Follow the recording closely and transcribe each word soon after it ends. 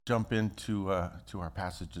Jump into to our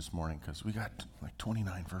passage this morning because we got like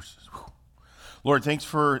 29 verses. Whew. Lord, thanks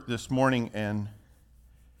for this morning and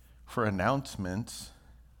for announcements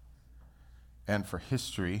and for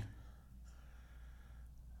history,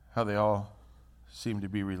 how they all seem to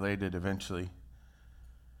be related eventually.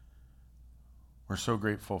 We're so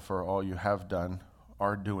grateful for all you have done,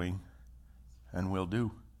 are doing, and will do.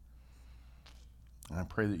 And I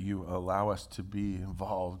pray that you allow us to be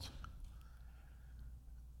involved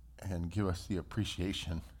and give us the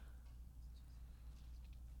appreciation,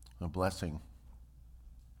 the blessing,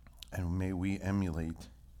 and may we emulate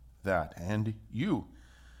that and you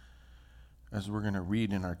as we're going to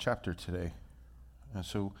read in our chapter today. And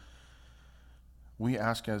so we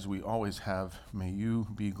ask, as we always have, may you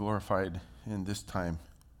be glorified in this time,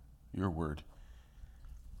 your word.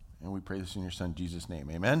 And we pray this in your son Jesus'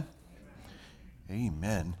 name. Amen?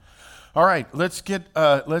 Amen. All right, let's get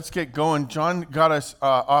going. John got us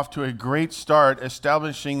off to a great start,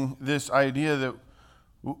 establishing this idea that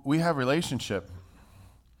we have relationship,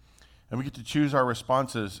 and we get to choose our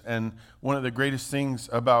responses. And one of the greatest things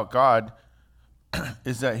about God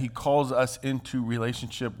is that He calls us into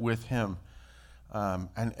relationship with Him,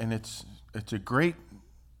 and it's a great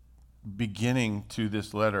beginning to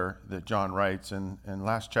this letter that John writes. And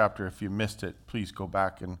last chapter, if you missed it, please go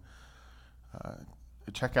back and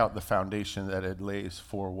check out the foundation that it lays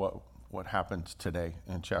for what happens today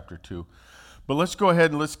in chapter 2. But let's go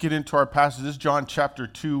ahead and let's get into our passage. This is John chapter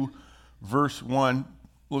 2, verse 1.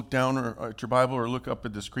 Look down at your Bible or look up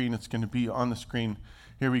at the screen. It's going to be on the screen.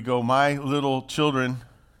 Here we go. My little children,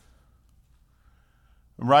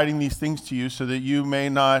 I'm writing these things to you so that you may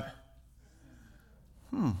not...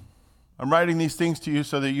 I'm writing these things to you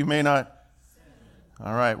so that you may not...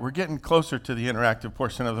 All right, we're getting closer to the interactive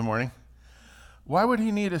portion of the morning. Why would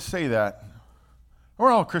he need to say that? We're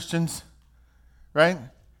all Christians, right?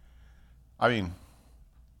 I mean,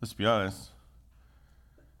 let's be honest.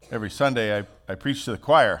 Every Sunday I preach to the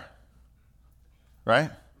choir, right?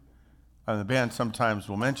 And the band sometimes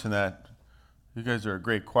will mention that. You guys are a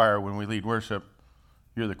great choir when we lead worship.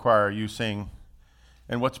 You're the choir, you sing.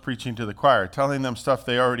 And what's preaching to the choir? Telling them stuff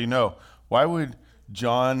they already know. Why would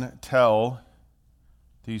John tell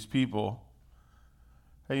these people,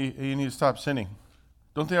 hey, you need to stop sinning?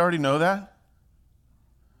 Don't they already know that?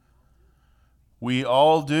 We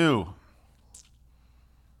all do.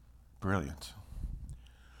 Brilliant.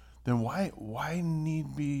 Then why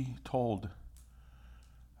need be told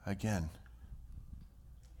again?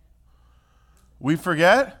 We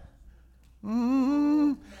forget?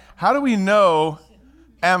 How do we know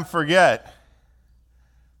and forget?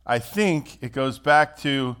 I think it goes back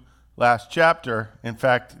to last chapter. In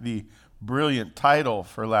fact, the brilliant title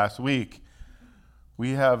for last week.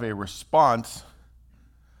 We have a response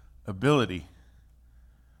ability.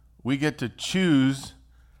 We get to choose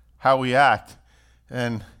how we act.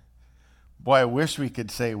 And boy, I wish we could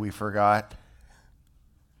say we forgot.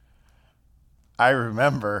 I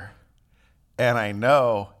remember, and I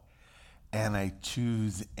know, and I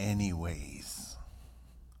choose anyways.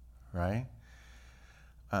 Right?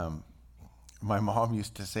 My mom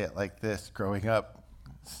used to say it like this growing up.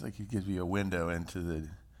 It's like it gives me a window into the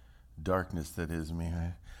darkness that is me.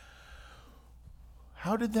 Right?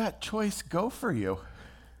 How did that choice go for you?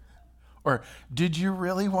 Or did you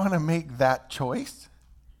really want to make that choice?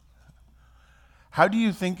 How do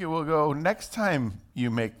you think it will go next time you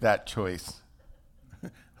make that choice?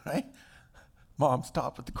 Right? Mom,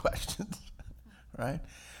 stop with the questions. Right?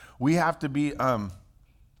 We have to be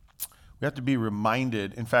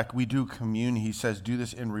reminded. In fact, we do commune. He says, do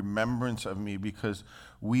this in remembrance of me, because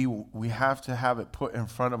we have to have it put in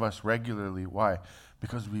front of us regularly. Why?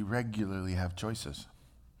 Because we regularly have choices.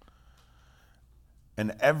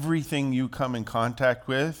 And everything you come in contact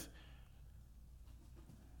with,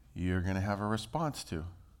 you're going to have a response to.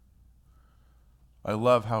 I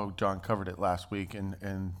love how John covered it last week.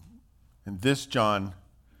 And this John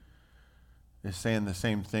is saying the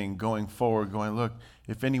same thing going forward, going, look,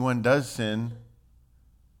 if anyone does sin,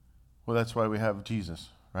 well, that's why we have Jesus,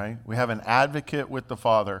 right? We have an advocate with the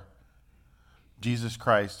Father, Jesus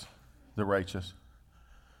Christ, the righteous.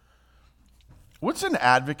 What's an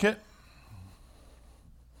advocate?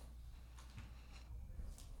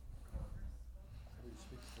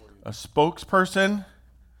 A spokesperson,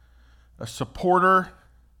 a supporter,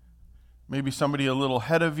 maybe somebody a little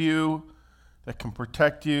ahead of you that can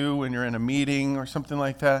protect you when you're in a meeting or something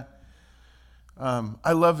like that.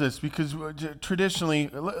 I love this because traditionally,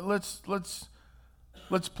 let's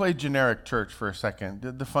play generic church for a second.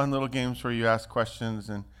 The fun little games where you ask questions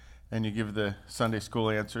and you give the Sunday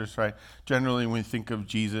school answers, right? Generally, when we think of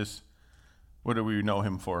Jesus, What do we know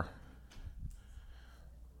him for?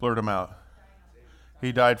 Blurt him out.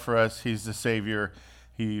 He died for us. He's the Savior.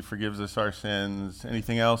 He forgives us our sins.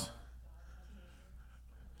 Anything else?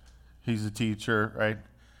 He's a teacher, right?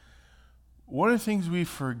 One of the things we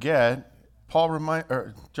forget,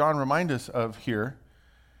 John reminds us of here,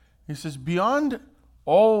 he says, beyond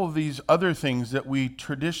all of these other things that we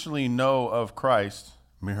traditionally know of Christ,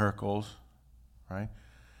 miracles, right?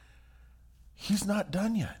 He's not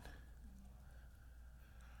done yet.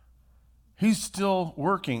 He's still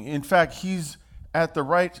working. In fact, he's at the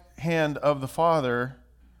right hand of the Father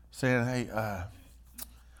saying, hey,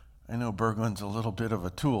 I know Berglund's a little bit of a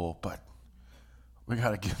tool, but we got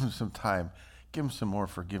to give him some time. Give him some more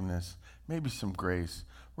forgiveness, maybe some grace.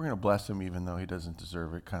 We're going to bless him even though he doesn't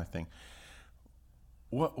deserve it, kind of thing.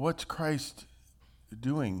 What's Christ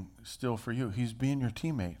doing still for you? He's being your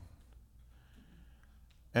teammate.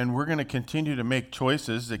 And we're going to continue to make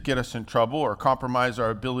choices that get us in trouble or compromise our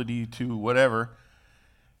ability to whatever.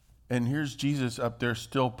 And here's Jesus up there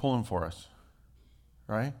still pulling for us,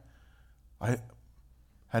 right? I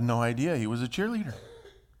had no idea he was a cheerleader.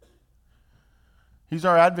 He's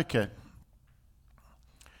our advocate.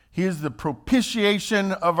 He is the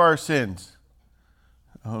propitiation of our sins.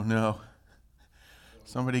 Oh no.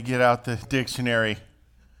 Somebody get out the dictionary.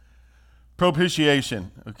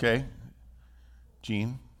 Propitiation, okay?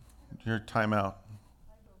 Gene, your time out,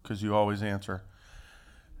 because you always answer.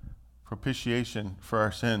 Propitiation for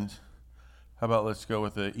our sins. How about let's go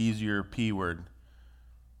with the easier P word?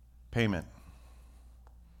 Payment.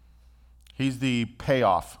 He's the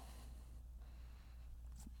payoff.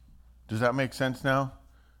 Does that make sense now?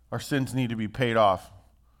 Our sins need to be paid off,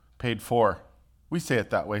 paid for. We say it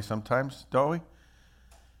that way sometimes, don't we?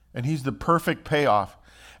 And he's the perfect payoff.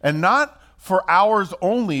 And not for ours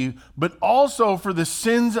only, but also for the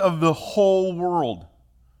sins of the whole world.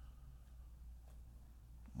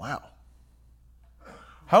 Wow.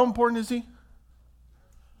 How important is he?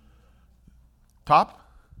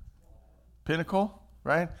 Top? Pinnacle,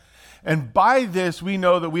 right? And by this we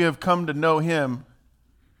know that we have come to know him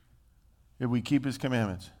if we keep his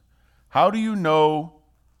commandments. How do you know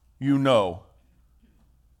you know?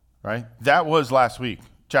 Right? That was last week,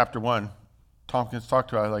 chapter 1. Tompkins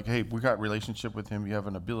talked about it like, hey, we got relationship with him. You have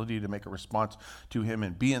an ability to make a response to him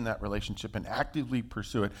and be in that relationship and actively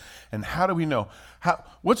pursue it. And how do we know?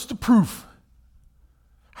 What's the proof?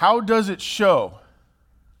 How does it show?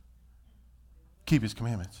 Keep his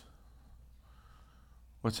commandments.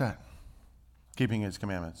 What's that? Keeping his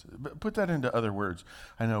commandments. Put that into other words.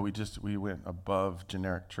 I know we went above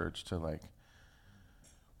generic church to like,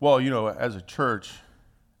 well, as a church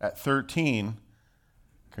at 13,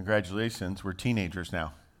 congratulations, we're teenagers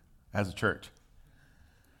now as a church,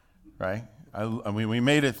 right? I mean, we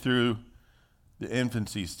made it through the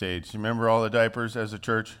infancy stage. You remember all the diapers as a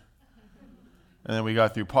church? And then we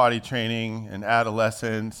got through potty training and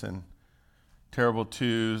adolescence and terrible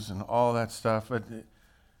twos and all that stuff. But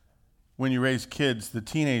when you raise kids, the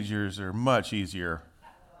teenage years are much easier.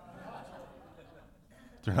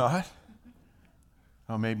 They're not?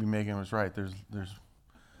 Oh, maybe Megan was right. There's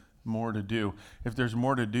more to do. If there's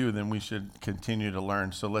more to do, then we should continue to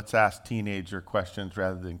learn. So let's ask teenager questions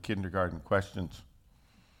rather than kindergarten questions.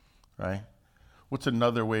 Right? What's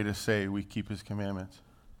another way to say we keep his commandments?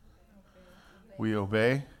 We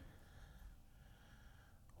obey.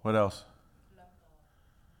 What else?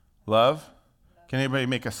 Love. Can anybody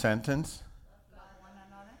make a sentence?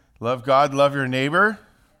 Love God, love your neighbor.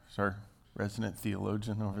 There's our resident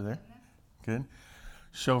theologian over there. Good.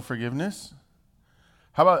 Show forgiveness.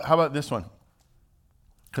 How about this one?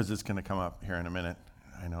 Because it's going to come up here in a minute.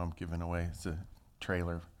 I know I'm giving away. It's a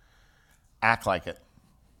trailer. Act like it.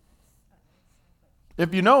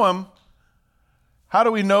 If you know him, how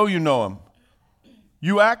do we know you know him?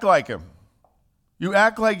 You act like him. You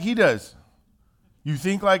act like he does. You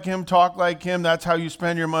think like him, talk like him. That's how you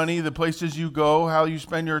spend your money, the places you go, how you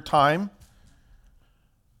spend your time,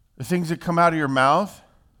 the things that come out of your mouth.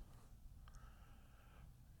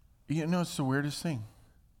 It's the weirdest thing.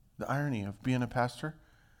 The irony of being a pastor.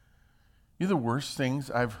 The worst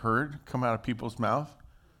things I've heard come out of people's mouth.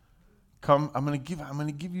 I'm going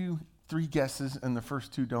to give you 3 guesses, and the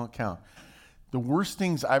first 2 don't count. The worst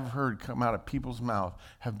things I've heard come out of people's mouth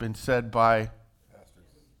have been said by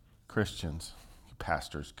Christians.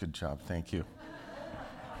 Pastors, good job, thank you.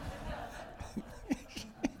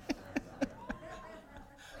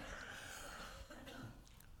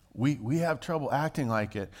 We have trouble acting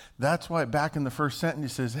like it. That's why back in the first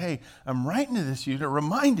sentence it says, hey, I'm writing to you to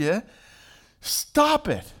remind you, stop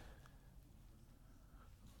it.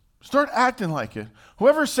 Start acting like it.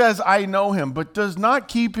 Whoever says, I know him, but does not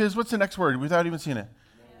keep his, what's the next word without even seeing it?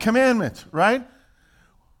 Commandments, right?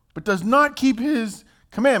 But does not keep his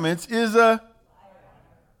commandments is a,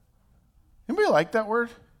 anybody like that word?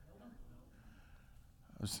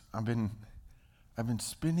 I've been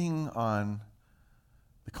spinning on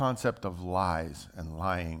the concept of lies and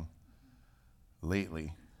lying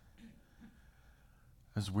lately.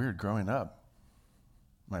 It was weird growing up.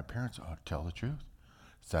 My parents, tell the truth.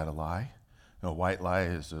 Is that a lie? No, white lie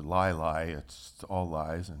is a lie. It's all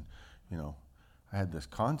lies. And, I had this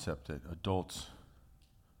concept that adults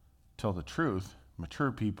tell the truth.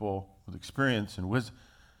 Mature people with experience and wisdom,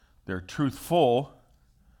 they're truthful.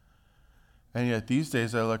 And yet these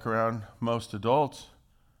days I look around most adults,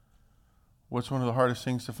 what's one of the hardest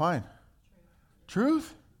things to find?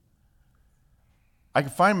 Truth. I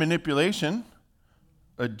can find manipulation,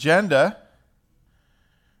 agenda,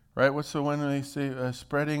 right? What's the one they say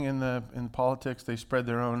spreading in politics? They spread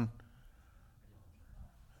their own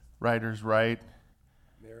writers, right?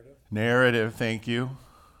 Narrative. Thank you.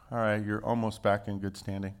 All right, you're almost back in good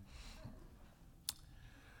standing.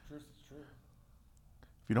 Truth is true.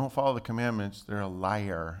 If you don't follow the commandments, they're a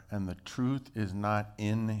liar, and the truth is not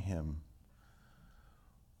in him.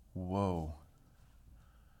 Whoa.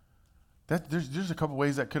 There's a couple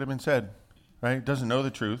ways that could have been said, right? Doesn't know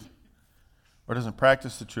the truth or doesn't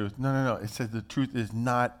practice the truth. No. It says the truth is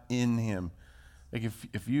not in him. Like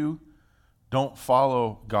if you don't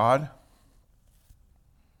follow God,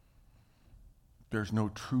 there's no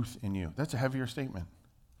truth in you. That's a heavier statement.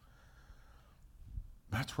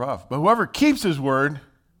 That's rough. But whoever keeps his word,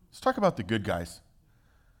 let's talk about the good guys,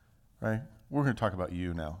 right? We're going to talk about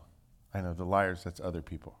you now. I know the liars, that's other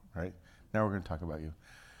people, right? Now we're going to talk about you.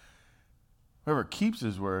 Whoever keeps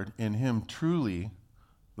his word, in him truly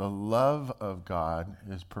the love of God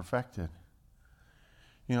is perfected.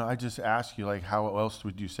 I just ask you, how else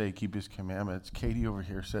would you say keep his commandments? Katie over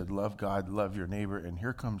here said, love God, love your neighbor. And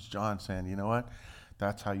here comes John saying, you know what?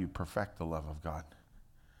 That's how you perfect the love of God.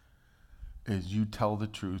 Is you tell the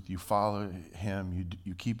truth, you follow him,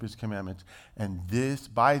 you keep his commandments. And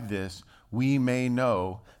by this, we may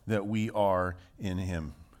know that we are in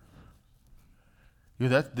him.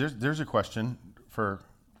 There's a question for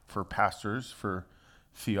pastors, for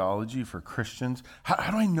theology, for Christians.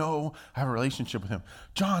 How do I know I have a relationship with him?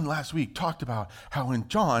 John last week talked about how when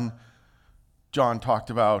John talked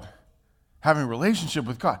about having a relationship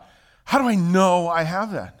with God. How do I know I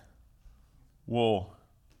have that? Well,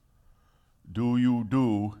 do you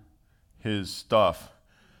do his stuff?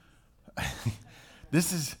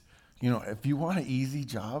 This is, if you want an easy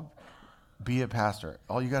job, be a pastor.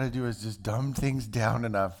 All you got to do is just dumb things down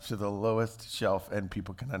enough to the lowest shelf and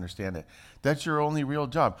people can understand it. That's your only real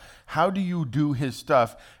job. How do you do his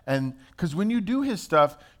stuff? And because when you do his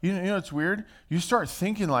stuff, it's weird. You start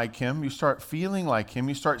thinking like him. You start feeling like him.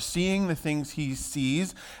 You start seeing the things he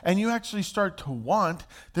sees. And you actually start to want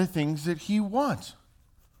the things that he wants.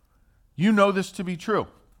 You know this to be true.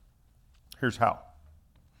 Here's how.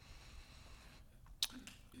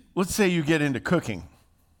 Let's say you get into cooking.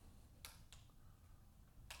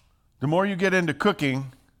 The more you get into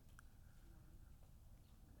cooking,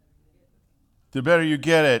 the better you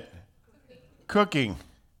get at cooking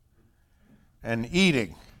and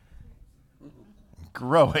eating,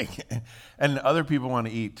 growing. And other people want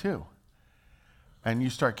to eat too. And you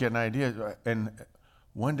start getting ideas. And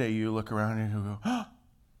one day you look around and you go,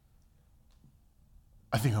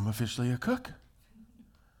 I think I'm officially a cook.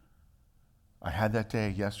 I had that day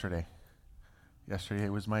yesterday. Yesterday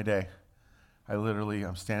was my day.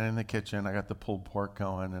 I'm standing in the kitchen. I got the pulled pork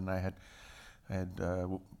going, and I had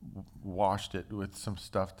washed it with some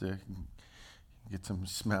stuff to get some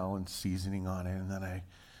smell and seasoning on it, and then I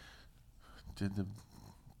did the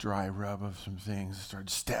dry rub of some things. Started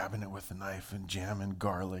stabbing it with a knife and jamming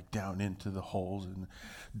garlic down into the holes and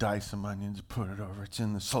dice some onions, put it over. It's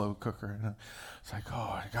in the slow cooker, and it's like,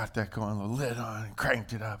 I got that going. The lid on, and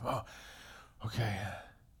cranked it up. Oh, okay.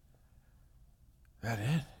 That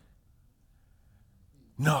it?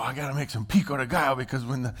 No, I got to make some pico de gallo because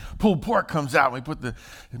when the pulled pork comes out, we put the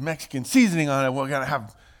Mexican seasoning on it. Well, we got to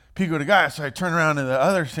have pico de gallo. So I turn around to the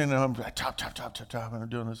other thing, and I'm like, chop, and I'm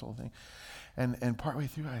doing this whole thing. And partway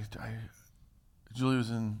through, Julie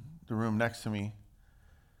was in the room next to me.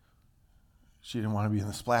 She didn't want to be in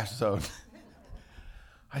the splash zone.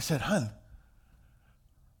 I said, "Hun,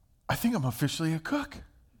 I think I'm officially a cook."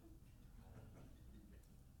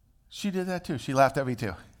 She did that too. She laughed at me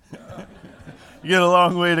too. You get a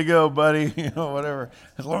long way to go, buddy. Whatever.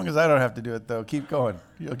 As long as I don't have to do it, though, keep going.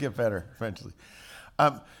 You'll get better eventually.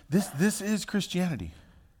 This is Christianity.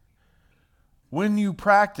 when you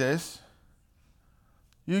practice,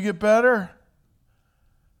 you get better.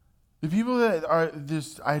 The people that are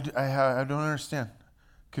this, I don't understand,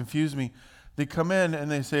 confuse me. They come in and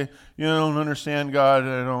they say, I don't understand God.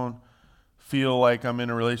 I don't feel like I'm in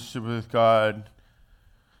a relationship with God.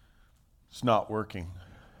 It's not working.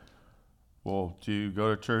 Well, do you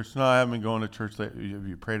go to church? No, I haven't been going to church lately. Have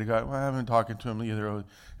you prayed to God? Well, I haven't been talking to him either. I've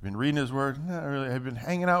been reading his word. Not really. I've been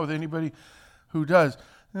hanging out with anybody who does.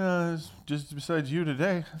 Just besides you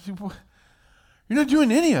today. I said, well, you're not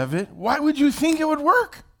doing any of it. Why would you think it would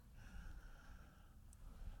work?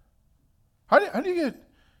 How do you get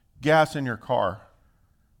gas in your car?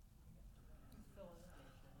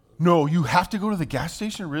 No, you have to go to the gas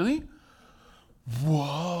station? Really?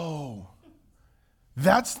 Whoa.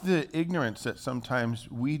 That's the ignorance that sometimes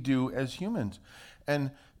we do as humans.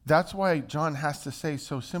 And that's why John has to say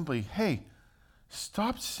so simply, hey,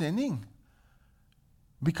 stop sinning.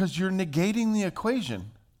 Because you're negating the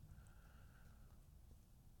equation.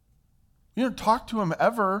 You don't talk to him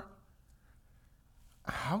ever.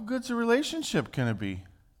 How good's a relationship can it be?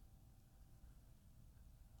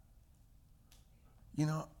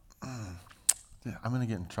 I'm going to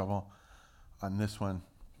get in trouble on this one.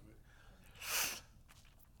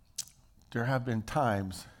 There have been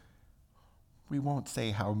times, we won't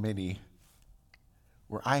say how many,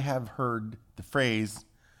 where I have heard the phrase,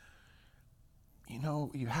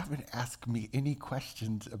 you haven't asked me any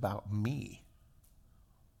questions about me.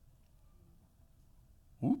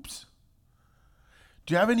 Oops.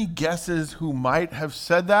 Do you have any guesses who might have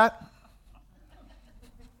said that?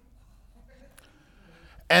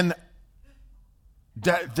 And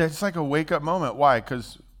that's like a wake-up moment. Why?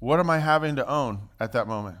 Because what am I having to own at that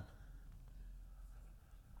moment?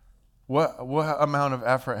 What amount of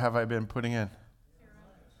effort have I been putting in?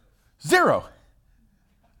 Zero.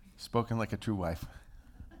 Spoken like a true wife.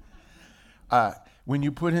 When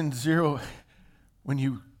you put in zero, when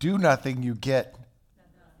you do nothing, you get.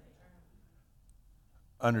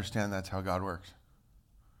 Understand that's how God works.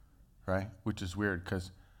 Right? Which is weird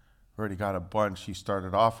because we already got a bunch he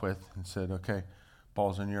started off with and said, okay,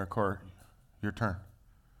 ball's in your court, your turn.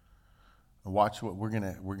 And watch what we're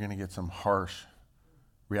gonna get some harsh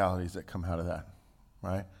realities that come out of that,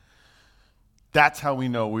 right? That's how we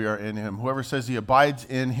know we are in him. Whoever says he abides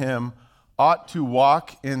in him ought to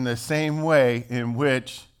walk in the same way in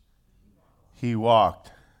which he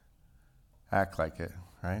walked. Act like it,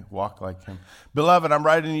 right? Walk like him. Beloved, I'm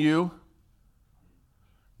writing to you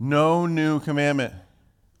no new commandment.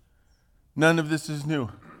 None of this is new,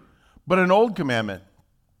 but an old commandment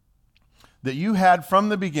that you had from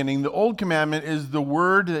the beginning. The old commandment is the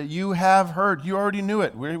word that you have heard. You already knew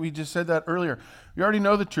it. We just said that earlier. You already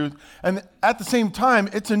know the truth. And at the same time,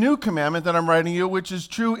 it's a new commandment that I'm writing you, which is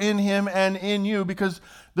true in him and in you, because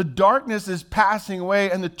the darkness is passing away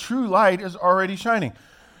and the true light is already shining.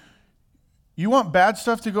 You want bad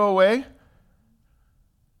stuff to go away?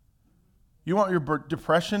 You want your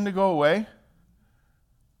depression to go away?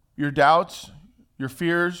 Your doubts, your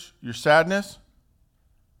fears, your sadness?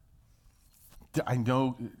 I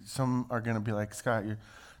know some are going to be like, Scott,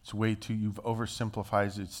 it's way too, you've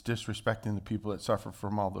oversimplified it. It's disrespecting the people that suffer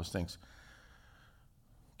from all those things.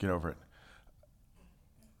 Get over it.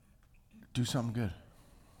 Do something good.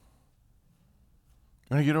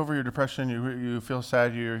 When you get over your depression, you feel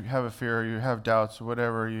sad, you have a fear, you have doubts,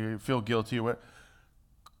 whatever, you feel guilty,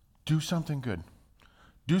 do something good.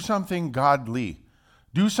 Do something godly.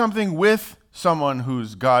 Do something with someone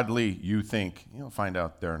who's godly, you think. You'll find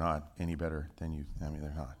out they're not any better than you.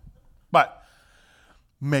 They're not. But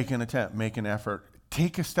make an attempt, make an effort.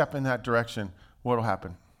 Take a step in that direction. What will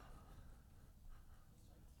happen?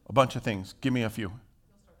 A bunch of things. Give me a few.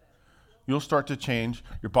 You'll start to change.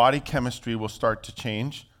 Your body chemistry will start to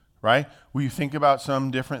change, right? Will you think about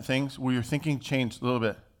some different things? Will your thinking change a little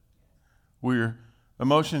bit? Will your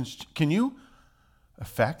emotions, can you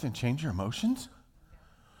affect and change your emotions?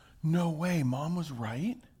 No way, Mom was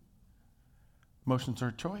right. Emotions are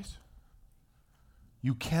a choice.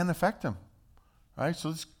 You can affect them, right? So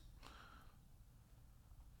let's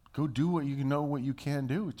go do what you know what you can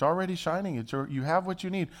do. It's already shining. You have what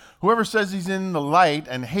you need. Whoever says he's in the light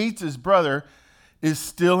and hates his brother is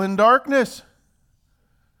still in darkness.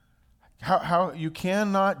 How you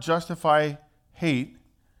cannot justify hate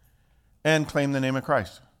and claim the name of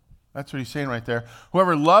Christ. That's what he's saying right there.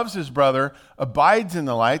 Whoever loves his brother abides in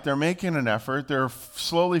the light. They're making an effort. They're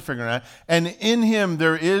slowly figuring it out. And in him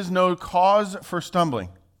there is no cause for stumbling.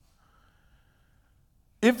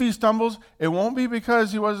 If he stumbles, it won't be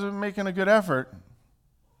because he wasn't making a good effort.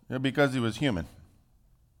 It'll be because he was human,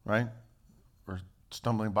 right? Or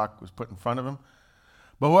stumbling block was put in front of him.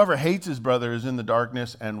 But whoever hates his brother is in the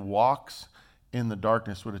darkness and walks in the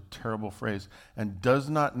darkness. What a terrible phrase. And does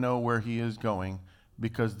not know where he is going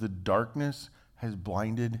because the darkness has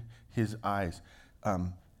blinded his eyes.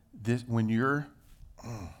 When you're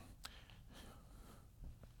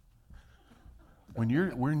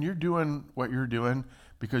doing what you're doing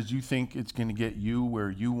because you think it's going to get you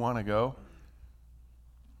where you want to go,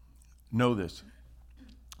 know this.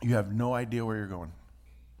 You have no idea where you're going.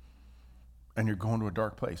 And you're going to a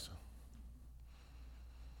dark place.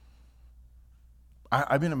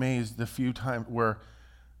 I've been amazed the few times where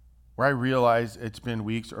I realize it's been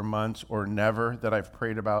weeks or months or never that I've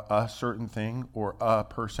prayed about a certain thing or a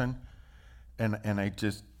person, and I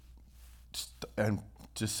just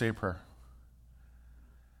say a prayer.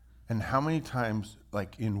 And how many times,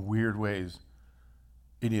 like in weird ways,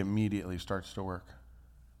 it immediately starts to work.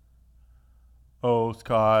 Oh,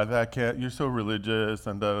 Scott, you're so religious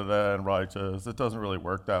and da-da-da and righteous. It doesn't really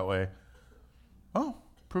work that way. Oh,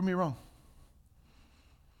 prove me wrong.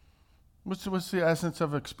 What's the essence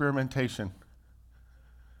of experimentation?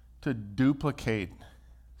 To duplicate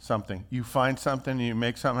something. You find something, you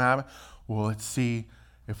make something happen. Well, let's see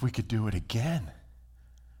if we could do it again.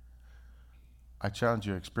 I challenge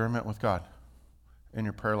you, experiment with God in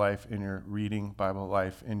your prayer life, in your reading Bible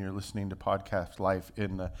life, in your listening to podcast life,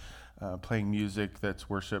 in the playing music that's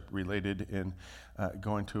worship related, in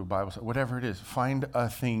going to a Bible study, whatever it is. Find a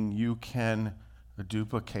thing you can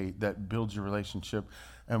duplicate that builds your relationship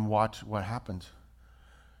and watch what happens.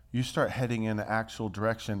 You start heading in an actual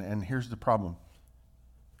direction, and here's the problem.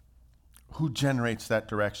 Who generates that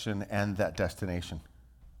direction and that destination?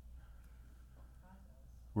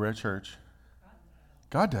 We're at church.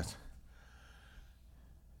 God does.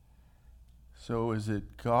 So is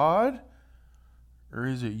it God or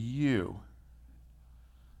is it you?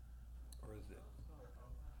 Or is it?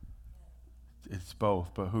 It's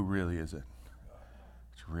both, but who really is it?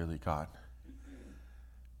 It's really God.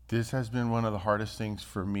 This has been one of the hardest things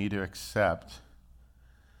for me to accept.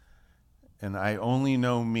 And I only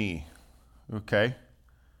know me, okay?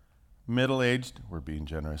 Middle-aged, we're being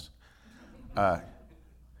generous.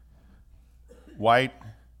 White,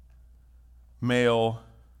 male,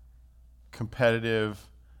 competitive,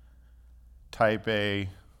 type A,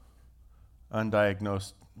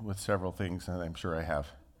 undiagnosed with several things, and I'm sure I have.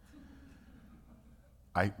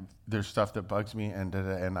 There's stuff that bugs me, and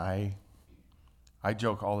I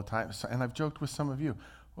joke all the time, and I've joked with some of you.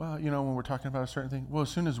 Well, when we're talking about a certain thing, well, as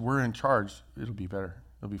soon as we're in charge, it'll be better.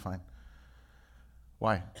 It'll be fine.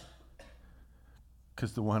 Why?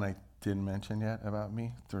 Because the one I didn't mention yet about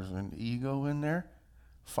me, there's an ego in there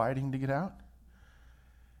fighting to get out.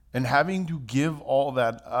 And having to give all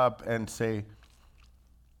that up and say,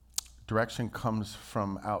 direction comes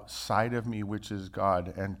from outside of me, which is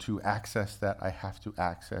God, and to access that, I have to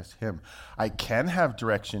access Him. I can have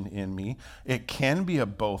direction in me. It can be a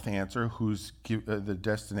both answer, who's the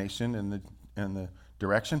destination and the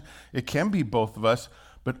direction. It can be both of us,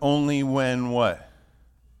 but only when what?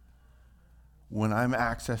 When I'm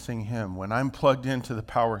accessing Him, when I'm plugged into the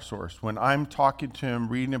power source, when I'm talking to Him,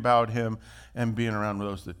 reading about Him, and being around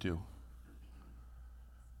those that do.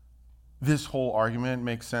 This whole argument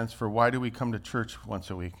makes sense for why do we come to church once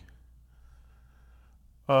a week?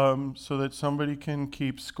 So that somebody can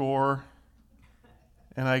keep score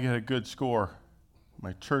and I get a good score,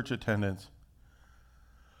 my church attendance.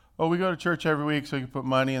 Oh, we go to church every week so you can put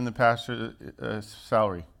money in the pastor's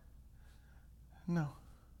salary. No.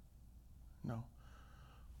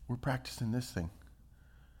 We're practicing this thing.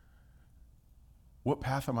 What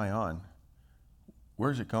path am I on?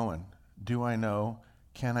 Where's it going? Do I know?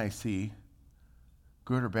 Can I see?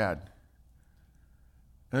 Good or bad?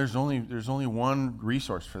 And there's only one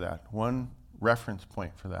resource for that, one reference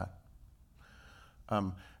point for that.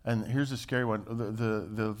 And here's a scary one.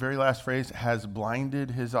 The very last phrase, has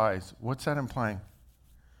blinded his eyes. What's that implying?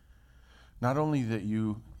 Not only that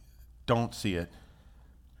you don't see it,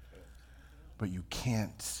 but you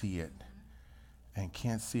can't see it. And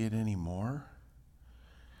can't see it anymore.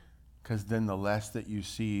 Because then the less that you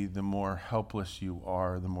see, the more helpless you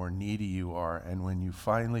are, the more needy you are. And when you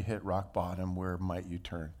finally hit rock bottom, where might you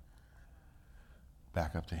turn?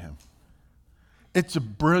 Back up to Him. It's a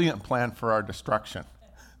brilliant plan for our destruction.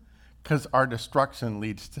 Because our destruction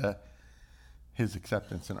leads to His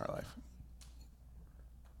acceptance in our life.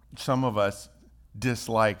 Some of us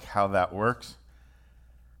dislike how that works,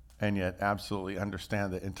 and yet absolutely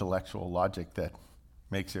understand the intellectual logic that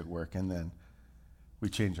makes it work, and then we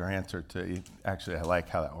change our answer to, actually, I like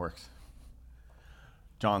how that works.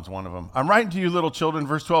 John's one of them. I'm writing to you, little children,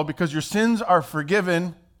 verse 12, because your sins are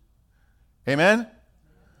forgiven. Amen?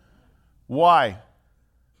 Why?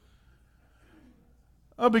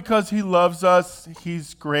 Oh, because he loves us,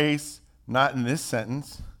 he's grace. Not in this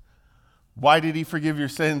sentence. Why did he forgive your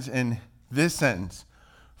sins in this sentence?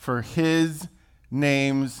 For his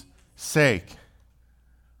name's sake.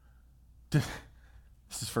 This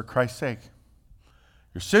is for Christ's sake.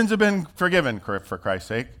 Your sins have been forgiven for Christ's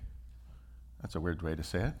sake. That's a weird way to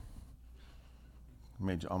say it. It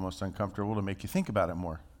made you almost uncomfortable to make you think about it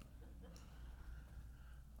more.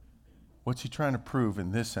 What's he trying to prove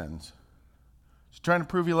in this sentence? Is he trying to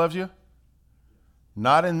prove he loves you?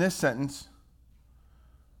 Not in this sentence.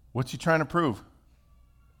 What's he trying to prove?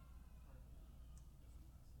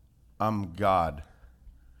 I'm God.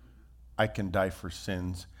 I can die for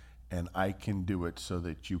sins, and I can do it so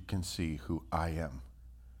that you can see who I am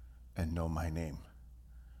and know my name.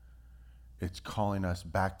 It's calling us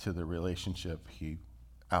back to the relationship he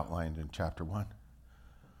outlined in chapter 1.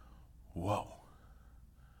 Whoa.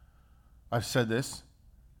 I've said this,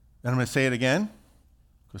 and I'm going to say it again,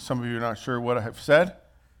 because some of you are not sure what I have said.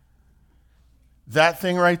 That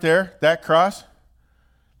thing right there, that cross,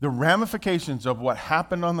 the ramifications of what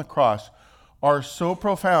happened on the cross are so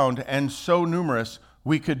profound and so numerous,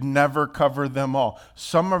 we could never cover them all.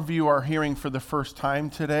 Some of you are hearing for the first time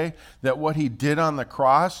today that what he did on the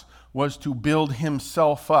cross was to build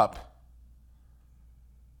himself up.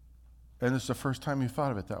 And this is the first time you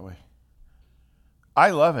thought of it that way.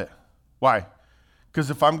 I love it. Why? Because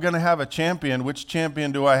if I'm going to have a champion, which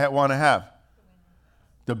champion do I want to have?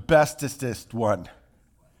 The bestest one.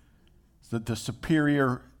 The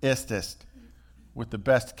superioristest with the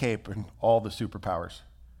best cape and all the superpowers.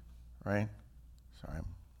 Right? Sorry, I'm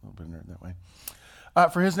a little bit nerd that way.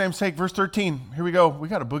 For his name's sake, verse 13. Here we go. We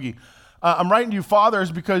got a boogie. I'm writing to you,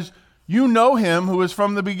 fathers, because you know him who is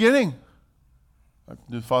from the beginning.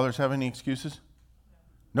 Do fathers have any excuses?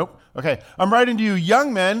 Nope. Okay. I'm writing to you,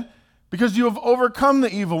 young men, because you have overcome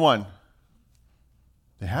the evil one.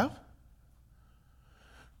 They have?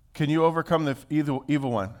 Can you overcome the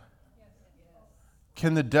evil one?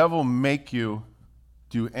 Can the devil make you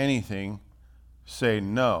do anything? Say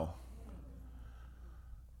no.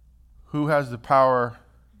 Who has the power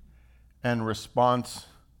and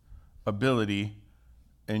responsibility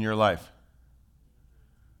in your life?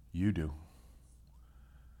 You do.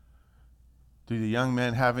 Do the young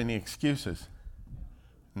men have any excuses?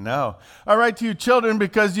 No. I write to you, children,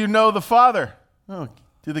 because you know the Father. Oh,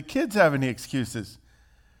 do the kids have any excuses?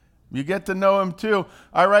 You get to know him too.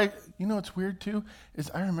 I write, you know what's weird too? Is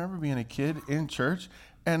I remember being a kid in church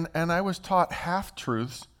and I was taught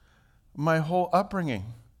half-truths my whole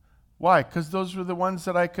upbringing. Why? Because those were the ones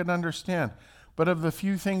that I could understand. But of the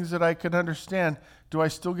few things that I could understand, do I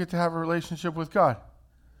still get to have a relationship with God?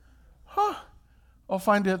 I'll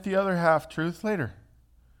find out the other half-truth later.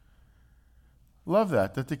 Love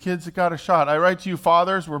that the kids got a shot. I write to you,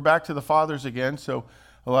 fathers. We're back to the fathers again. So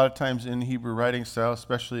a lot of times in Hebrew writing style,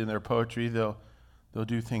 especially in their poetry, they'll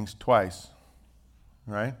do things twice,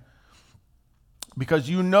 right? Because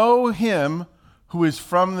you know him who is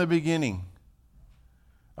from the beginning.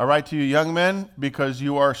 I write to you, young men, because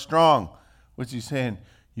you are strong. What's he saying?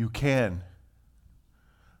 You can.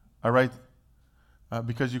 I write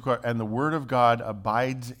because you can, and the word of God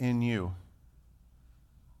abides in you.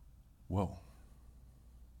 Whoa.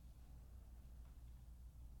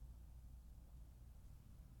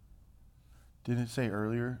 Didn't it say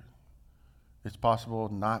earlier it's possible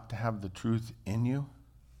not to have the truth in you?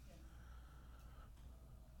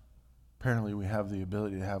 Apparently we have the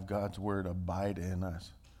ability to have God's word abide in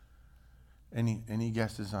us. Any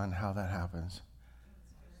guesses on how that happens?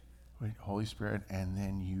 Wait, Holy Spirit, and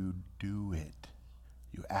then you do it.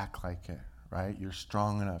 You act like it, right? You're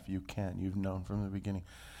strong enough. You can. You've known from the beginning.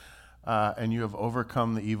 And you have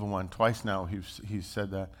overcome the evil one. Twice now he's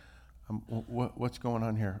said that. What's going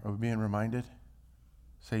on here? Are we being reminded?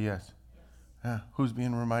 Say yes. Who's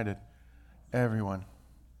being reminded? Everyone,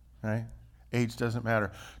 right? Age doesn't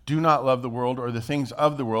matter. Do not love the world or the things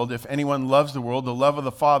of the world. If anyone loves the world, the love of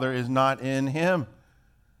the Father is not in him.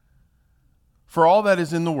 For all that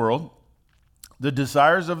is in the world, the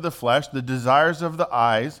desires of the flesh, the desires of the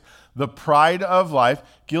eyes, the pride of life,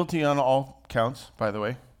 guilty on all counts, by the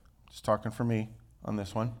way, just talking for me on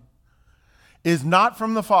this one, is not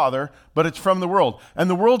from the Father, but it's from the world. And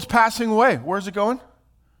the world's passing away. Where's it going?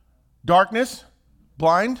 Darkness,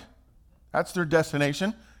 blind, that's their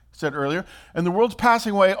destination, said earlier. And the world's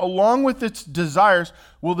passing away along with its desires.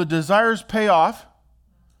 Will the desires pay off?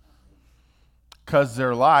 Because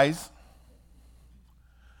they're lies.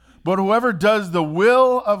 But whoever does the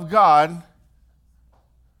will of God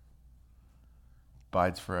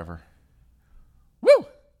abides forever. Woo!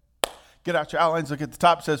 Get out your outlines. Look at the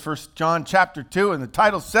top. It says 1 John chapter 2, and the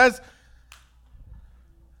title says,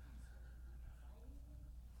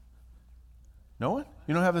 No one?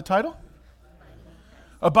 You don't have the title?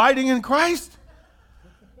 Abiding in Christ?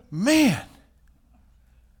 Man.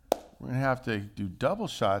 We're going to have to do double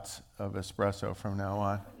shots of espresso from now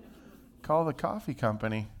on. Call the coffee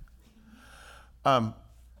company.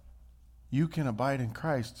 You can abide in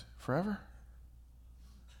Christ forever?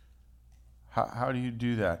 How do you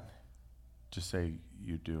do that? Just say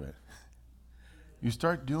you do it. You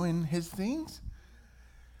start doing his things.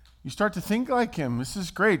 You start to think like him. This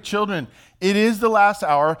is great. Children, it is the last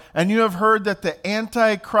hour, and you have heard that the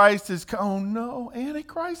Antichrist is coming. Oh no,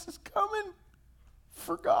 Antichrist is coming.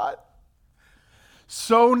 Forgot.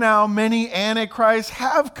 So now many Antichrists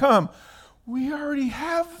have come. We already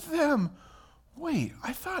have them. Wait,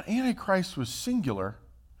 I thought Antichrist was singular.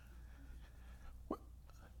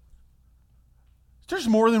 There's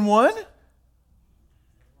more than one? Let's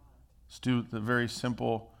do the very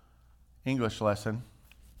simple English lesson.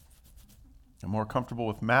 I'm more comfortable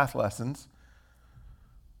with math lessons,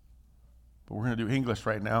 but we're going to do English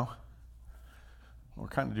right now. We're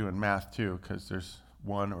kind of doing math too, because there's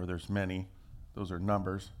one or there's many. Those are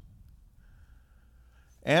numbers.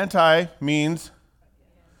 Anti means,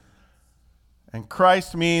 and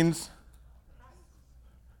Christ means,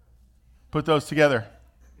 put those together.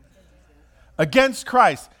 Against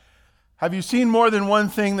Christ. Have you seen more than one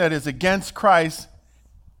thing that is against Christ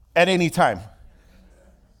at any time?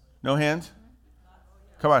 No hands?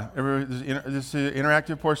 Come on. This is the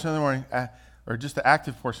interactive portion of the morning, or just the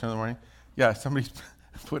active portion of the morning. Yeah, somebody's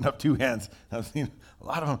putting up two hands. I've seen a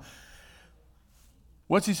lot of them.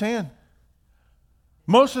 What's he saying?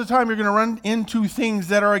 Most of the time you're going to run into things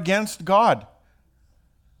that are against God.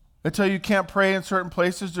 They tell you can't pray in certain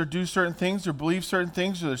places or do certain things or believe certain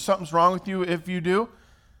things or there's something's wrong with you if you do.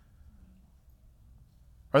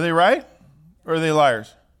 Are they right or are they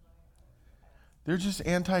liars? They're just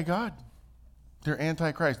anti-God. They're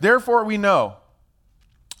anti-Christ. Therefore we know,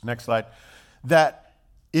 next slide, that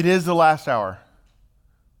it is the last hour.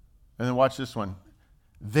 And then watch this one.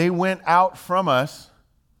 They went out from us,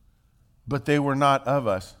 but they were not of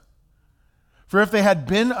us. For if they had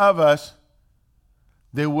been of us,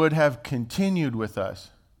 they would have continued with us.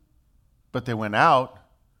 But they went out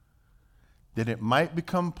that it might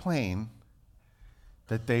become plain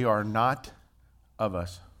that they are not of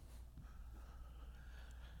us.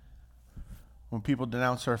 When people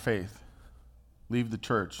denounce our faith, leave the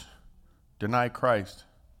church, deny Christ,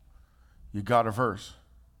 you got a verse.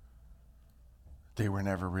 They were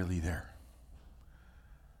never really there.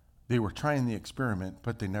 They were trying the experiment,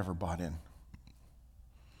 but they never bought in.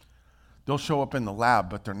 They'll show up in the lab,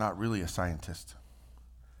 but they're not really a scientist.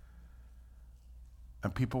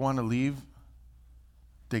 And people want to leave,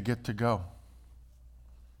 they get to go.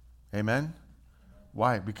 Amen?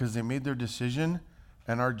 Why? Because they made their decision,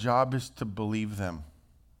 and our job is to believe them.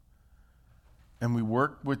 And we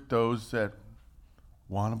work with those that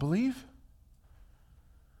want to believe.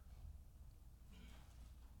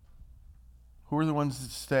 Who are the ones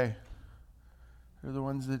that stay? They're the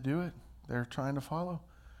ones that do it. They're trying to follow.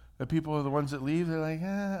 The people are the ones that leave. They're like,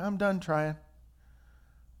 I'm done trying.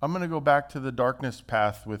 I'm going to go back to the darkness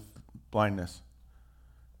path with blindness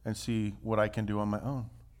and see what I can do on my own.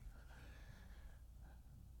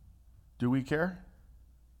 Do we care?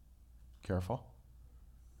 Careful.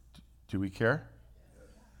 Do we care?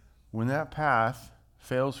 When that path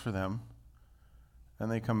fails for them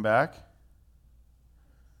and they come back,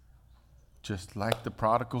 just like the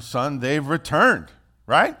prodigal son, they've returned,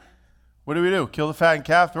 right? What do? Kill the fattened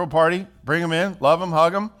calf, throw a party, bring them in, love them,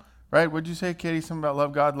 hug them, right? What'd you say, Katie? Something about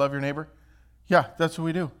love God, love your neighbor? Yeah, that's what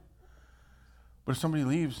we do. But if somebody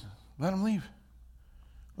leaves, let them leave.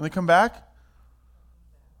 When they come back,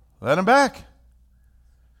 let them back.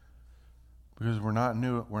 Because we're not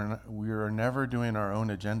new. We are never doing our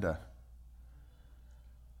own agenda.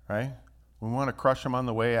 Right? We want to crush them on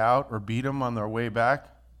the way out or beat them on their way back.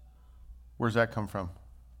 Where's that come from?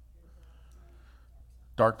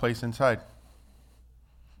 Dark place inside.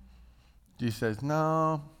 Jesus says,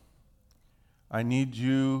 no, I need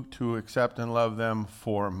you to accept and love them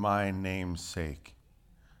for my name's sake.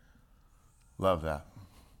 Love that.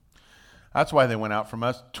 That's why they went out from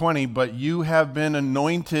us. 20, but you have been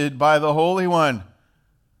anointed by the Holy One.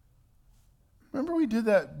 Remember we did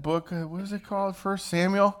that book, what was it called? 1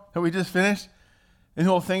 Samuel that we just finished? And the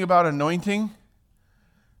whole thing about anointing?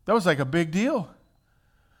 That was like a big deal.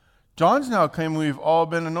 John's now claiming we've all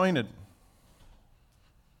been anointed.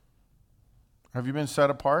 Have you been set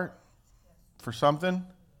apart for something?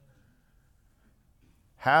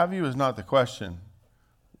 Have you is not the question.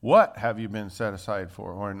 What have you been set aside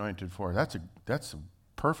for or anointed for? That's a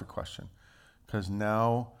perfect question. Because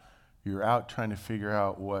now you're out trying to figure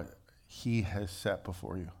out what he has set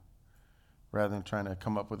before you, rather than trying to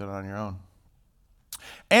come up with it on your own.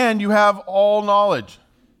 And you have all knowledge.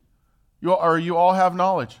 You all have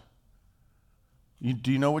knowledge.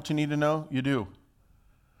 Do you know what you need to know? You do.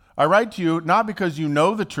 I write to you not because you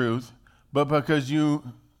know the truth, but because I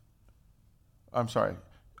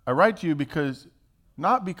write to you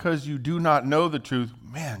not because you do not know the truth.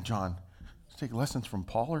 Man, John, let's take lessons from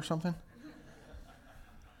Paul or something.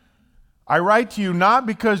 I write to you not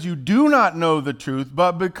because you do not know the truth,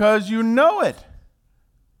 but because you know it,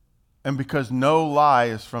 and because no lie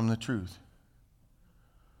is from the truth.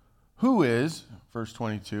 Who is, verse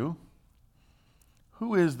 22,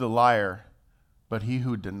 who is the liar but he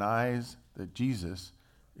who denies that Jesus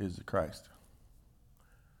is the Christ?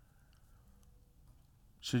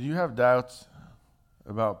 Should you have doubts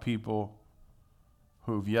about people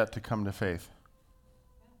who have yet to come to faith?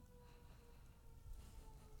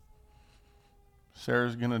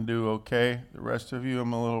 Sarah's going to do okay. The rest of you,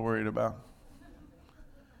 I'm a little worried about.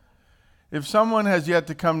 If someone has yet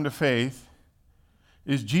to come to faith,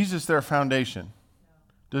 is Jesus their foundation?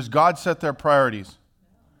 Does God set their priorities?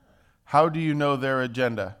 How do you know their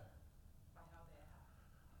agenda?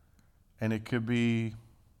 And it could be,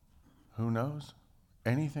 who knows?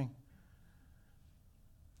 Anything.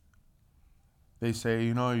 They say,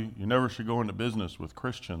 you never should go into business with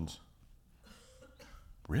Christians.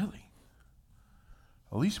 Really?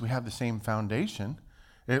 At least we have the same foundation.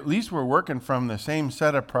 At least we're working from the same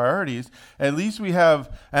set of priorities. At least we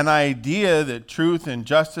have an idea that truth and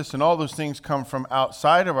justice and all those things come from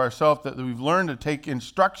outside of ourselves, that we've learned to take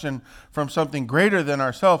instruction from something greater than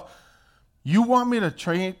ourselves. You want me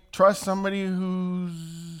to trust somebody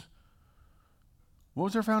who's... What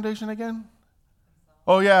was their foundation again?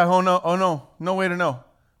 Oh, yeah. Oh, no. No way to know.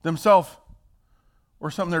 Themselves.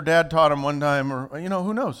 Or something their dad taught them one time. Or,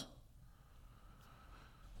 who knows?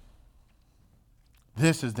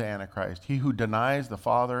 This is the Antichrist, he who denies the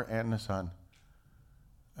Father and the Son.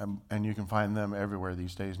 And you can find them everywhere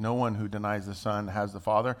these days. No one who denies the Son has the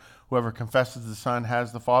Father. Whoever confesses the Son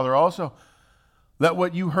has the Father also. Let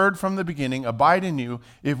what you heard from the beginning abide in you.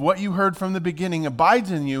 If what you heard from the beginning abides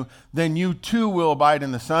in you, then you too will abide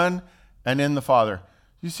in the Son and in the Father.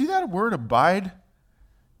 You see that word abide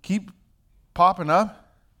keep popping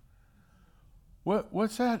up?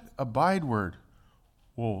 What's that abide word?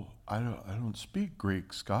 Well, I don't speak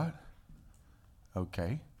Greek, Scott.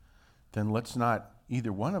 Okay. Then let's not,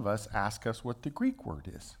 either one of us, ask us what the Greek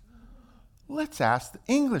word is. Let's ask the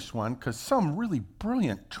English one, because some really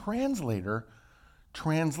brilliant translator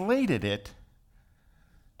translated it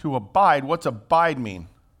to abide. What's abide mean?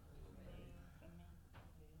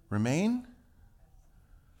 Remain?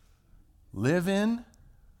 Live in?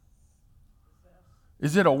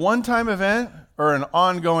 Is it a one-time event or an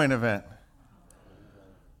ongoing event?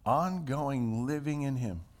 Ongoing living in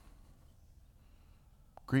him.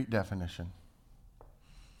 Great definition.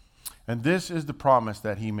 And this is the promise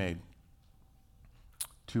that he made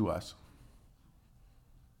to us.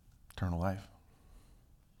 Eternal life.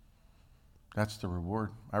 That's the reward.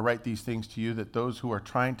 I write these things to you that those who are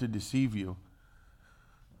trying to deceive you,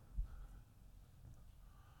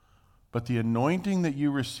 but the anointing that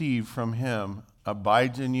you receive from him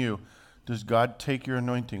abides in you. Does God take your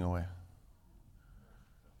anointing away?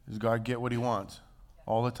 Does God get what he wants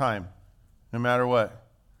all the time, no matter what?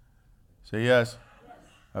 Say yes.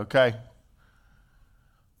 Okay.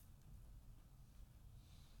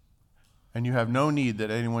 And you have no need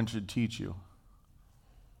that anyone should teach you.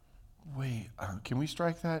 Wait, can we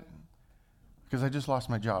strike that? Because I just lost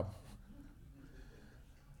my job.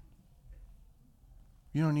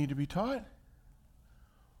 You don't need to be taught?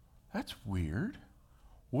 That's weird.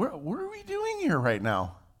 What are we doing here right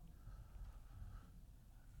now?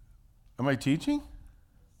 Am I teaching?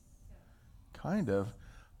 Kind of.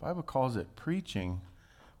 The Bible calls it preaching,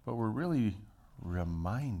 but we're really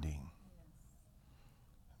reminding.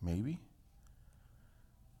 Maybe.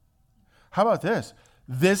 How about this?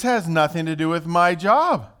 This has nothing to do with my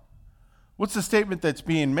job. What's the statement that's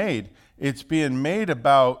being made? It's being made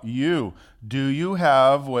about you. Do you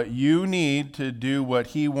have what you need to do what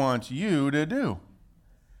he wants you to do?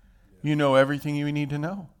 You know everything you need to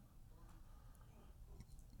know.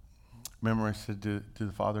 Remember I said, do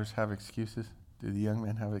the fathers have excuses? Do the young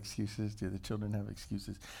men have excuses? Do the children have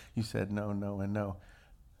excuses? You said no, no, and no.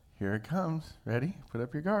 Here it comes. Ready? Put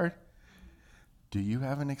up your guard. Do you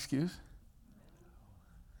have an excuse?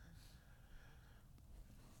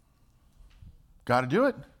 Got to do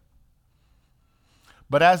it.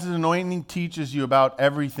 But as the anointing teaches you about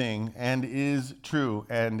everything and is true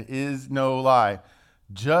and is no lie,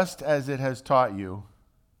 just as it has taught you,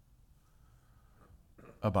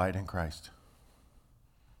 Abide in Christ.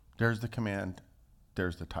 There's the command.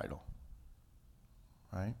 There's the title.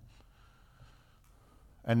 Right?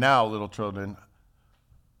 And now, little children,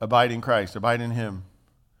 abide in Christ. Abide in him.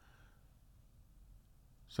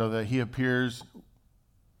 So that he appears,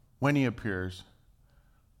 when he appears,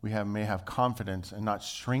 we may have confidence and not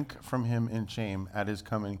shrink from him in shame at his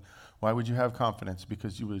coming. Why would you have confidence?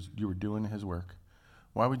 Because you were doing his work.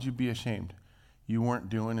 Why would you be ashamed? You weren't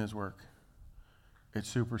doing his work. It's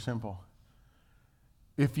super simple.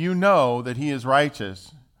 If you know that he is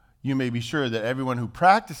righteous, you may be sure that everyone who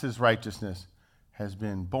practices righteousness has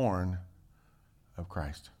been born of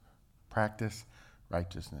Christ. Practice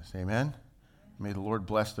righteousness. Amen? May the Lord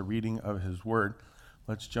bless the reading of his word.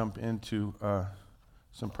 Let's jump into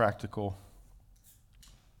some practical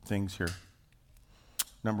things here.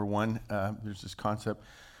 Number one, there's this concept.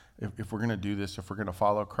 If we're going to do this, if we're going to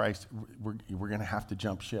follow Christ, we're going to have to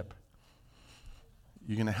jump ship.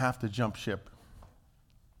 You're going to have to jump ship.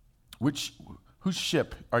 Whose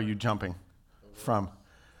ship are you jumping from?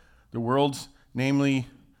 The world's, namely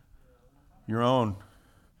your own.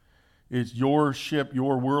 It's your ship,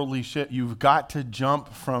 your worldly ship. You've got to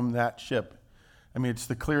jump from that ship. I mean, it's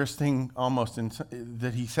the clearest thing almost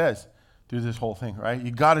that he says through this whole thing, right?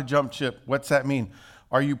 You got to jump ship. What's that mean?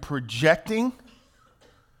 Are you projecting?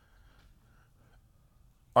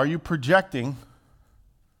 Are you projecting?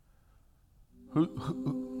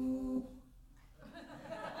 Who?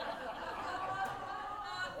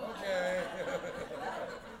 Okay.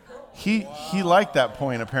 He liked that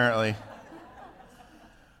point, apparently.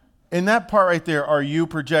 In that part right there, are you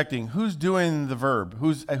projecting? Who's doing the verb?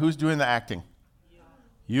 Who's doing the acting?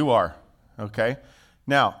 You are. Okay.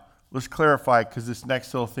 Now, let's clarify, because this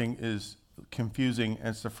next little thing is confusing, and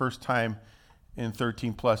it's the first time in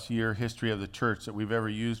 13 plus year history of the church that we've ever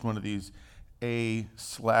used one of these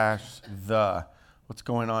a/the. What's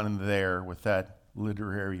going on in there with that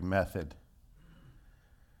literary method?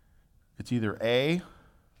 It's either a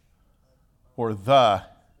or the.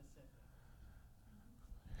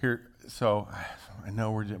 Here, so I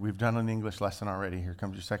know we've done an English lesson already. Here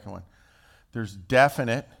comes your second one. There's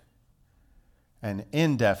definite and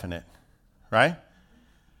indefinite, right?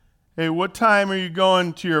 Hey, what time are you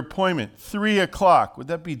going to your appointment? 3:00. Would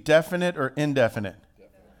that be definite or indefinite?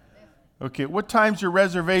 Okay, what time's your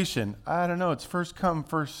reservation? I don't know. It's first come,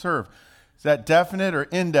 first serve. Is that definite or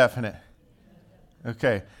indefinite?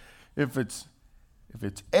 Okay, if it's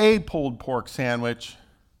a pulled pork sandwich,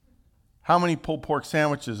 how many pulled pork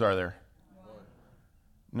sandwiches are there?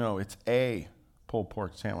 No, it's a pulled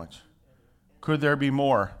pork sandwich. Could there be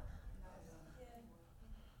more?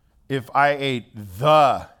 If I ate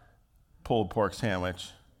the pulled pork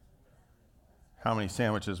sandwich, how many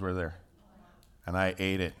sandwiches were there? And I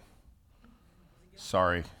ate it.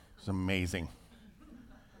 Sorry, it was amazing.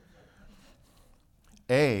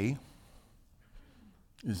 A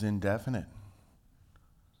is indefinite.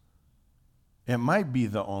 It might be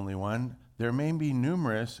the only one. There may be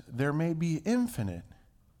numerous. There may be infinite.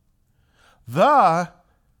 The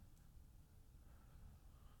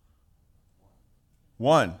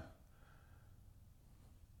one.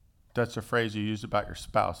 That's a phrase you use about your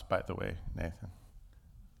spouse, by the way, Nathan.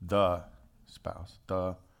 The spouse,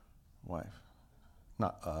 the wife.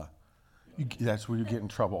 Not that's where you get in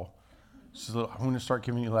trouble. I'm going to start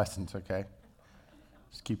giving you lessons, okay?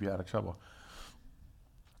 Just keep you out of trouble.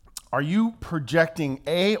 Are you projecting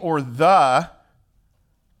a or the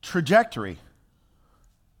trajectory?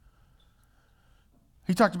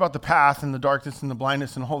 He talked about the path and the darkness and the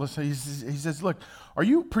blindness and all this. He says, look, are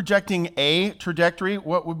you projecting a trajectory?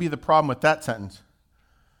 What would be the problem with that sentence?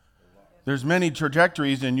 There's many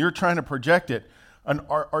trajectories and you're trying to project it. And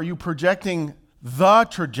are you projecting the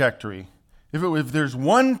trajectory? If there's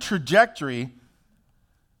one trajectory,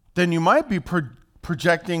 then you might be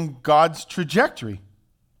projecting God's trajectory,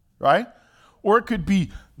 right? Or it could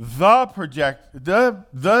be the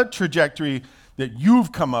trajectory that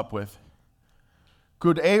you've come up with.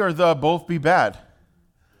 Could a or the both be bad?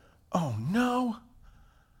 Oh no.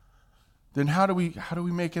 Then how do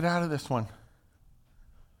we make it out of this one?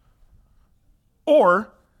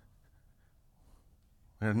 Or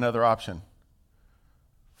another option.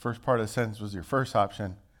 First part of the sentence was your first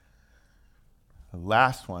option. The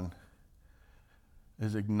last one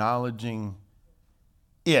is acknowledging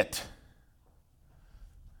it.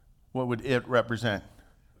 What would it represent?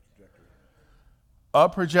 A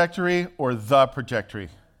trajectory or the trajectory?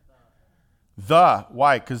 The.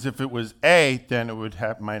 Why? Because if it was a, then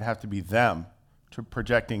it might have to be them.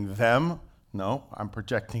 Projecting them? No, I'm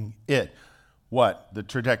projecting it. What? The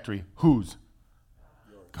trajectory. Whose?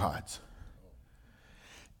 God's.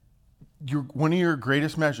 one of your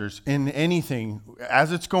greatest measures in anything,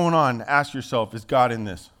 as it's going on, ask yourself, is God in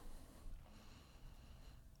this?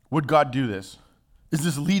 Would God do this? Is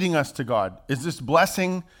this leading us to God? Is this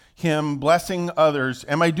blessing him, blessing others?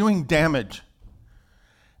 Am I doing damage?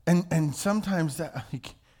 And sometimes that,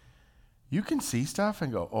 like, you can see stuff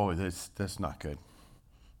and go, oh, that's not good.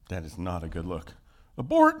 That is not a good look.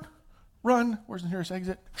 Abort, run, where's the nearest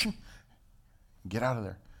exit? Get out of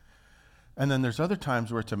there. And then there's other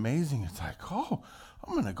times where it's amazing. It's like, oh,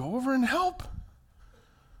 I'm going to go over and help.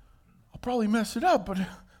 I'll probably mess it up, but I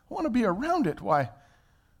want to be around it. Why?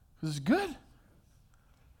 Because it's good.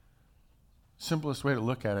 Simplest way to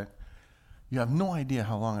look at it, you have no idea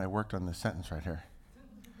how long I worked on this sentence right here.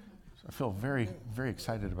 So I feel very, very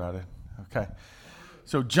excited about it. Okay.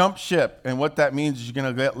 So jump ship, and what that means is you're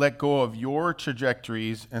going to let go of your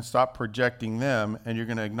trajectories and stop projecting them, and you're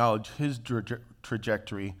going to acknowledge his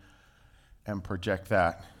trajectory and project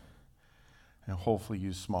that. And hopefully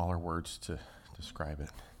use smaller words to describe it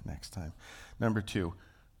next time. Number 2,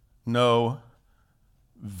 know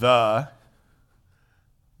the.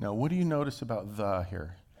 Now, what do you notice about the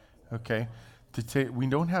here? Okay. We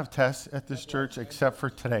don't have tests at this church except for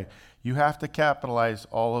today. You have to capitalize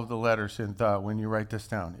all of the letters in the when you write this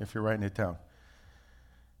down, if you're writing it down.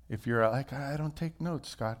 If you're like, I don't take notes,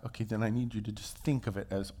 Scott, okay, then I need you to just think of it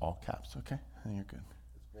as all caps, okay? And you're good.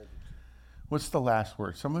 What's the last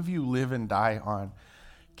word? Some of you live and die on,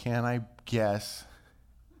 can I guess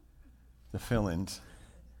the fill-ins?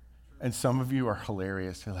 And some of you are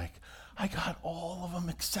hilarious. You're like, I got all of them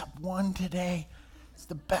except one today. It's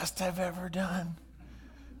the best I've ever done.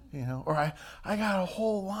 You know, or I got a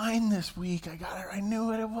whole line this week. I got it. I knew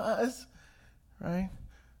what it was. Right?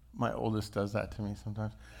 My oldest does that to me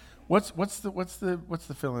sometimes. What's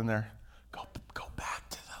the fill in there? Go back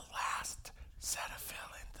to the last set of fill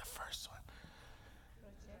in, the first one.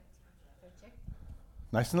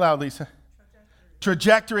 Nice and loud, Lisa.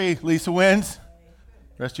 Trajectory. Lisa wins.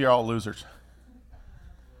 The rest of you are all losers.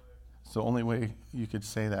 It's the only way you could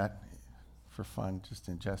say that for fun, just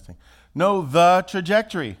ingesting. Know the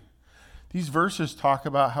trajectory. These verses talk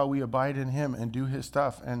about how we abide in him and do his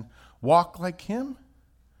stuff and walk like him.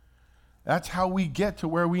 That's how we get to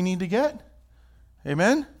where we need to get.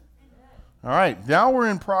 Amen? All right, now we're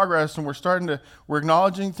in progress and we're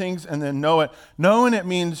acknowledging things and then know it. Knowing it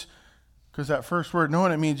means, because that first word,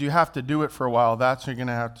 knowing it means you have to do it for a while. That's when you're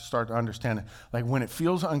going to have to start to understand it. Like when it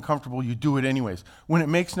feels uncomfortable, you do it anyways. When it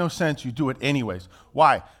makes no sense, you do it anyways.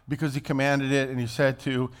 Why? Because he commanded it and he said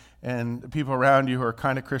to, and the people around you who are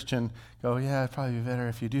kind of Christian go, yeah, it'd probably be better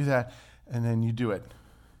if you do that, and then you do it.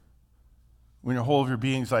 When your whole of your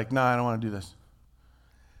being's like, nah, I don't want to do this.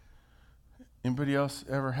 Anybody else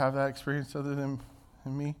ever have that experience other than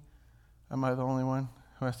me? Am I the only one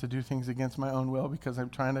who has to do things against my own will because I'm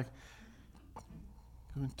trying to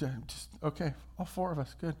okay, all 4 of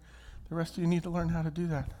us, good. The rest of you need to learn how to do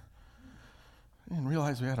that. I didn't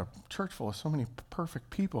realize we had a church full of so many perfect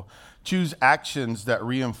people. Choose actions that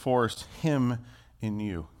reinforce him in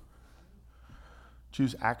you.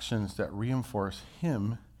 Choose actions that reinforce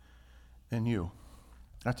him in you.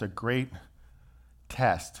 That's a great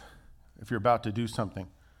test if you're about to do something.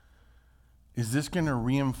 Is this going to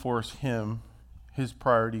reinforce him, his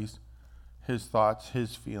priorities, his thoughts,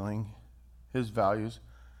 his feeling, his values?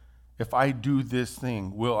 If I do this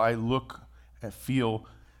thing, will I look and feel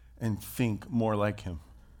and think more like him?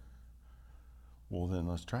 Well, then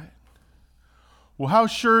let's try it. Well, how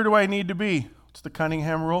sure do I need to be? What's the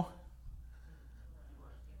Cunningham rule?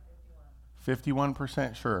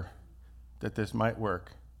 51% sure that this might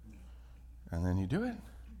work. And then you do it,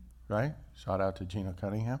 right? Shout out to Gino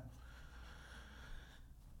Cunningham.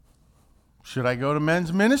 Should I go to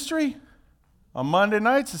men's ministry? On Monday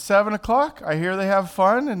nights at 7 o'clock, I hear they have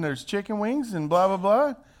fun and there's chicken wings and blah, blah,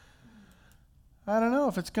 blah. I don't know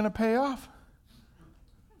if it's going to pay off.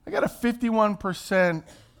 I got a 51%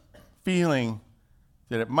 feeling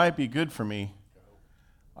that it might be good for me.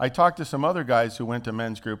 I talked to some other guys who went to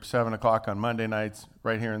men's group 7 o'clock on Monday nights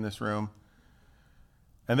right here in this room,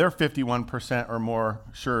 and they're 51% or more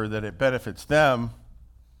sure that it benefits them.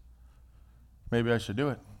 Maybe I should do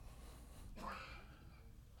it.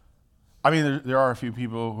 I mean, there are a few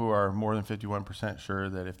people who are more than 51% sure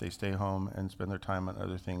that if they stay home and spend their time on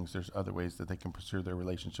other things, there's other ways that they can pursue their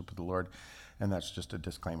relationship with the Lord, and that's just a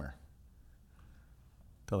disclaimer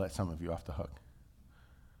to let some of you off the hook.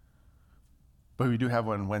 But we do have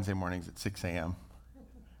one Wednesday mornings at 6 a.m.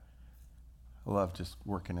 I love just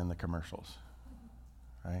working in the commercials,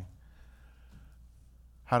 right?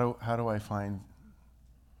 How do I find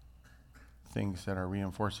things that are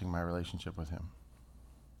reinforcing my relationship with him?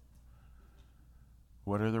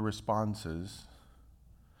 What are the responses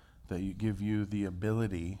that give you the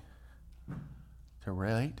ability to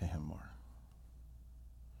relate to him more?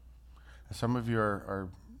 And some of you are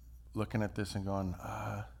looking at this and going,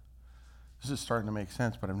 this is starting to make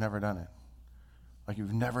sense, but I've never done it. Like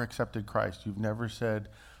you've never accepted Christ. You've never said,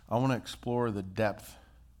 I want to explore the depth.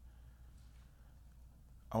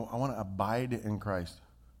 I want to abide in Christ.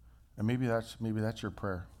 And maybe that's your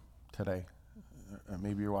prayer today.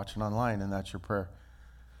 Maybe you're watching online and that's your prayer.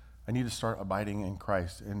 I need to start abiding in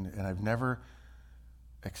Christ. And I've never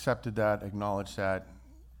accepted that, acknowledged that,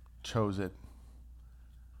 chose it.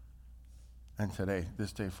 And today,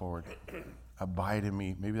 this day forward, abide in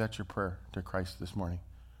me. Maybe that's your prayer to Christ this morning.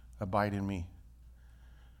 Abide in me.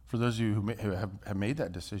 For those of you who have made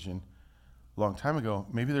that decision a long time ago,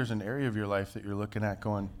 maybe there's an area of your life that you're looking at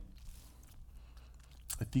going,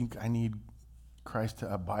 I think I need Christ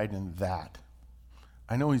to abide in that.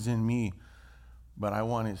 I know he's in me, but I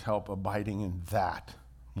want his help abiding in that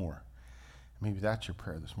more. Maybe that's your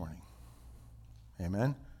prayer this morning.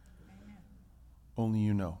 Amen? Amen. Only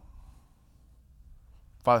you know.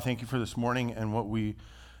 Father, thank you for this morning and what we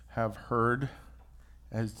have heard,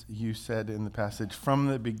 as you said in the passage, from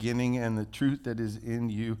the beginning, and the truth that is in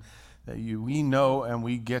you, that we know and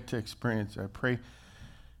we get to experience. I pray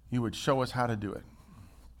you would show us how to do it.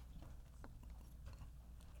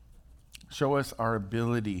 Show us our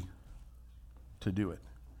ability to do it.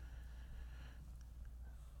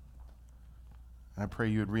 I pray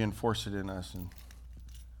you would reinforce it in us. And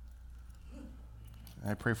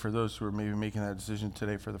I pray for those who are maybe making that decision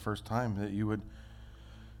today for the first time, that you would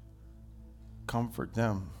comfort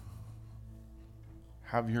them.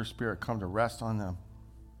 Have your Spirit come to rest on them.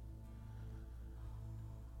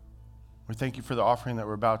 We thank you for the offering that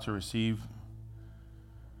we're about to receive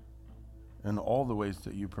and all the ways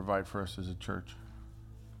that you provide for us as a church.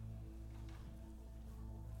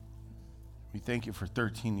 We thank you for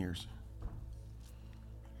 13 years.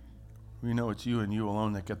 We know it's you and you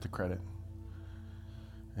alone that get the credit.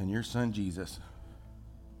 And your son, Jesus.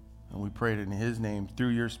 And we pray it in his name through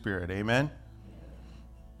your Spirit. Amen?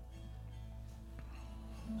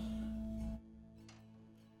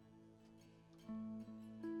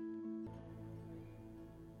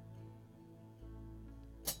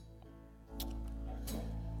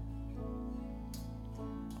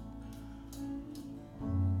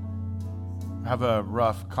 I have a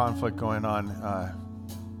rough conflict going on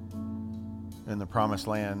in the Promised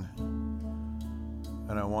Land.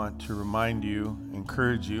 And I want to remind you,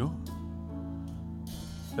 encourage you,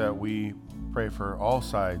 that we pray for all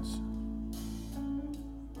sides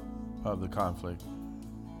of the conflict.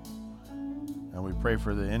 And we pray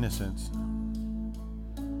for the innocents. And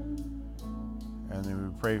then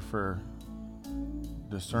we pray for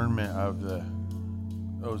discernment of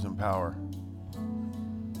those in power,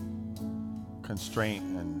 constraint,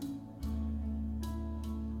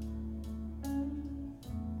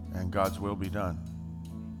 and God's will be done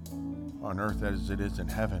on earth as it is in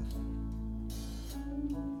heaven.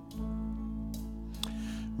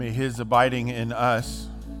 May his abiding in us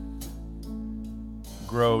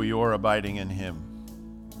grow your abiding in him.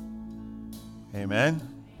 Amen.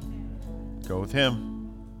 Go with him.